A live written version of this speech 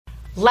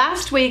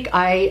Last week,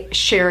 I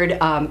shared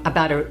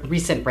about a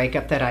recent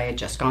breakup that I had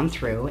just gone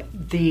through.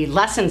 The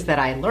lessons that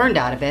I learned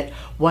out of it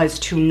was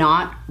to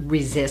not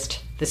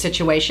resist the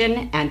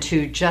situation and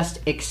to just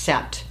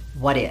accept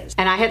what is.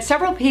 And I had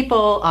several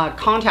people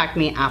contact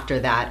me after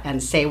that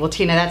and say, well,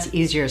 Tina, that's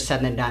easier said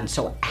than done.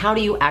 So how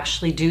do you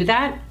actually do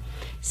that?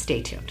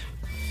 Stay tuned.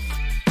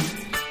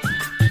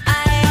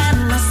 I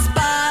am a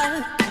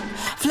spark,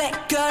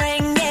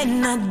 flickering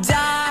in the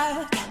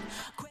dark.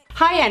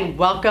 Hi, and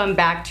welcome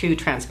back to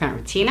Transparent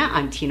with Tina.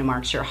 I'm Tina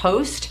Marks, your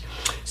host.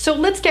 So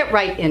let's get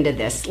right into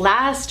this.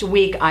 Last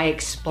week, I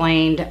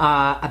explained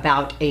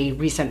about a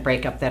recent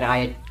breakup that I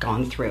had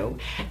gone through,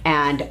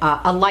 and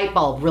a light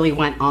bulb really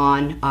went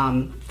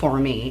on for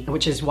me,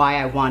 which is why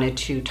I wanted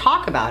to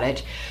talk about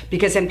it,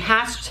 because in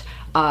past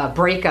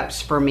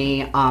breakups for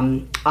me,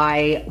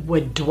 I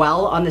would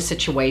dwell on the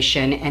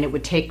situation, and it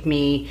would take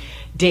me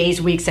days,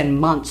 weeks, and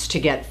months to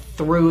get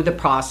through the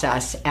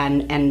process,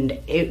 and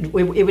it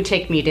would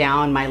take me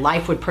down. My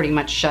life would pretty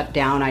much shut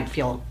down. I'd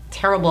feel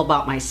terrible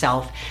about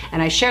myself.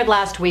 And I shared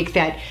last week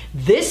that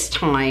this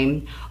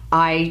time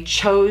I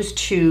chose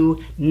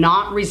to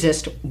not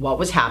resist what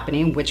was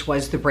happening, which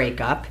was the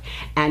breakup,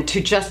 and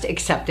to just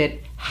accept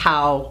it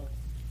how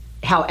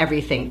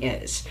everything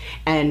is.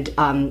 And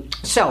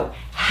so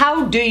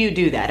how do you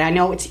do that? I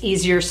know it's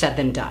easier said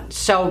than done.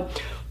 So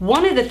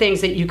one of the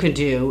things that you can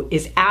do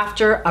is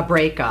after a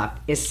breakup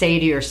is say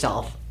to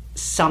yourself,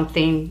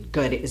 something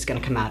good is going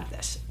to come out of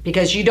this.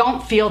 Because you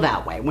don't feel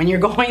that way. When you're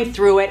going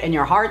through it and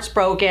your heart's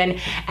broken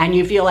and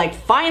you feel like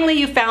finally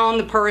you found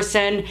the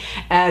person,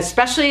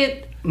 especially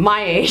at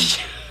my age,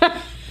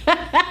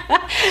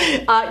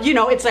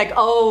 it's like,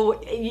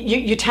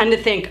 you tend to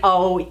think,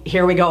 oh,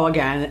 here we go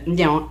again.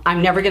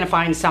 I'm never going to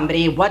find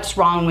somebody. What's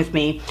wrong with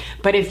me?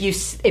 But if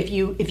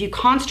you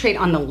concentrate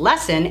on the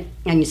lesson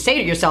and you say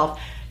to yourself,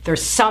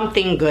 there's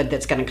something good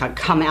that's going to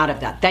come out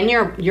of that, then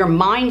your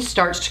mind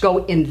starts to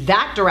go in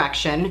that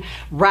direction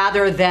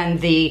rather than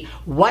the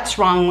what's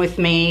wrong with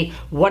me,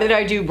 what did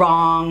I do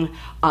wrong,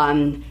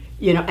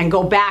 and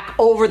go back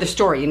over the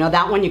story.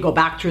 That one you go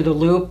back through the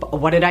loop,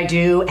 what did I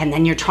do, and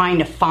then you're trying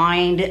to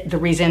find the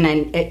reason.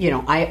 And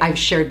I've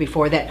shared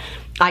before that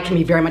I can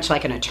be very much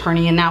like an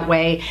attorney in that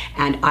way,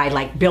 and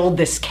I build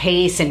this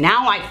case, and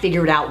now I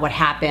figured out what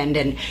happened,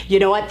 and you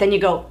know what, then you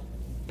go,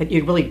 but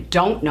you really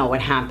don't know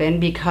what happened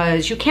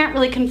because you can't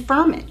really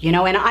confirm it, and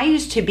I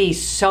used to be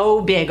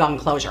so big on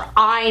closure.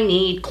 I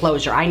need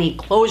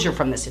closure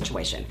from the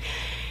situation.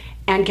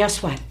 And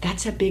guess what?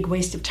 That's a big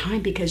waste of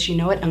time because you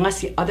know what?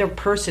 Unless the other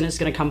person is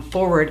going to come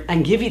forward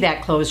and give you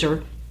that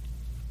closure,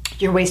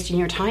 you're wasting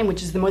your time,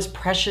 which is the most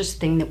precious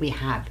thing that we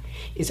have,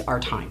 is our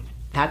time.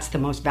 That's the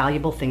most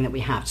valuable thing that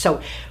we have.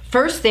 So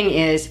first thing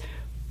is,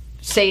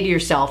 say to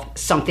yourself,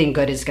 something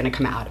good is going to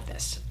come out of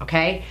this,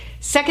 okay?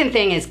 Second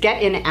thing is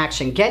get in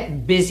action,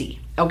 get busy,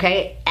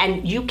 okay?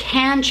 And you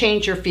can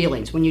change your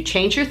feelings. When you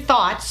change your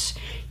thoughts,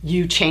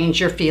 you change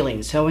your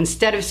feelings. So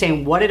instead of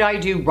saying, what did I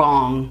do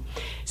wrong?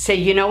 Say,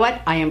 you know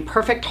what? I am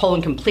perfect, whole,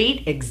 and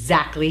complete,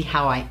 exactly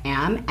how I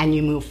am. And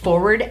you move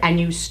forward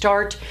and you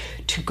start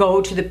to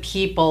go to the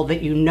people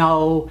that you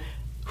know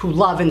who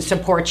love and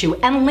support you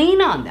and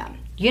lean on them.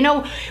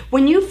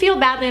 When you feel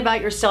badly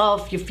about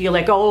yourself, you feel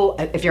like, oh,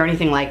 if you're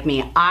anything like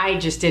me, I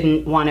just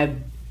didn't want to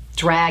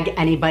drag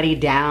anybody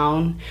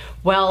down.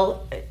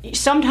 Well,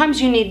 sometimes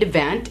you need to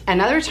vent,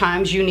 and other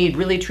times you need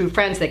really true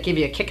friends that give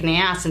you a kick in the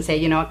ass and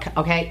say,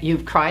 okay,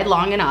 you've cried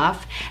long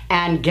enough,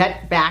 and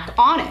get back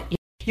on it.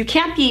 You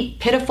can't be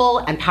pitiful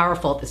and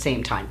powerful at the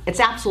same time. It's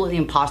absolutely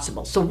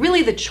impossible. So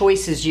really the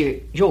choice is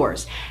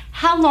yours.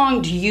 How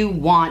long do you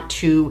want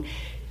to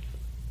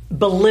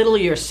belittle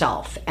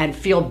yourself and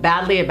feel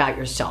badly about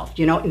yourself?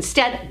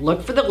 Instead,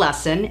 look for the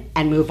lesson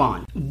and move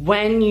on.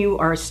 When you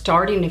are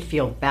starting to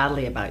feel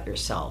badly about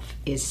yourself,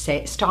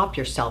 stop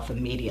yourself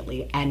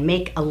immediately and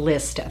make a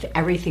list of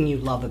everything you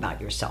love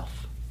about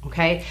yourself,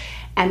 okay?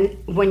 And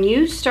when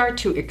you start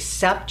to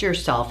accept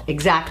yourself,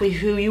 exactly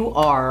who you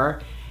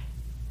are,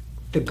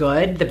 the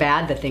good, the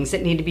bad, the things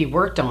that need to be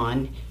worked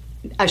on,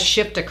 a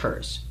shift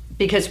occurs.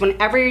 Because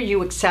whenever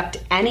you accept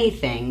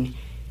anything,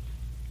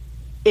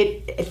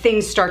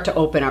 things start to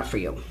open up for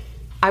you.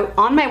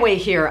 On my way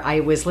here,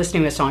 I was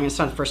listening to a song. It's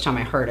not the first time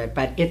I heard it,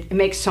 but it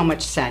makes so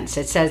much sense.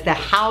 It says, the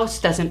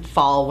house doesn't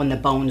fall when the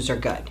bones are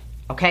good,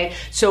 okay?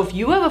 So if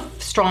you have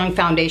a strong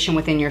foundation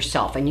within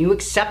yourself and you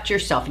accept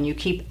yourself and you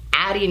keep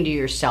adding to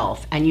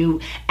yourself and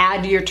you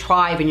add to your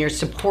tribe and your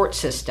support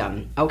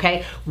system,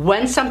 okay?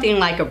 When something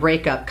like a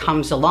breakup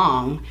comes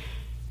along,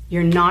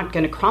 you're not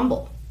gonna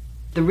crumble.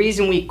 The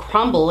reason we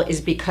crumble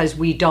is because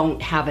we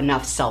don't have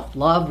enough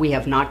self-love, we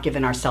have not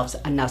given ourselves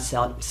enough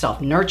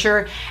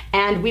self-nurture,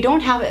 and we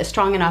don't have a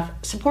strong enough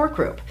support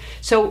group.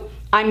 So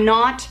I'm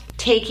not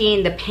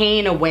taking the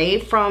pain away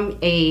from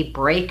a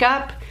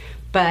breakup,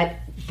 but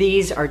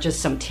these are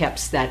just some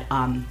tips that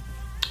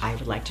I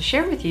would like to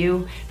share with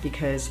you,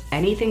 because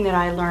anything that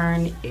I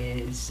learn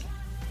is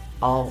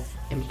all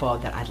info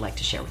that I'd like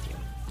to share with you.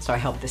 So I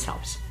hope this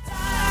helps.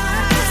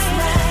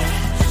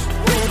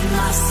 With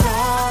my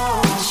soul.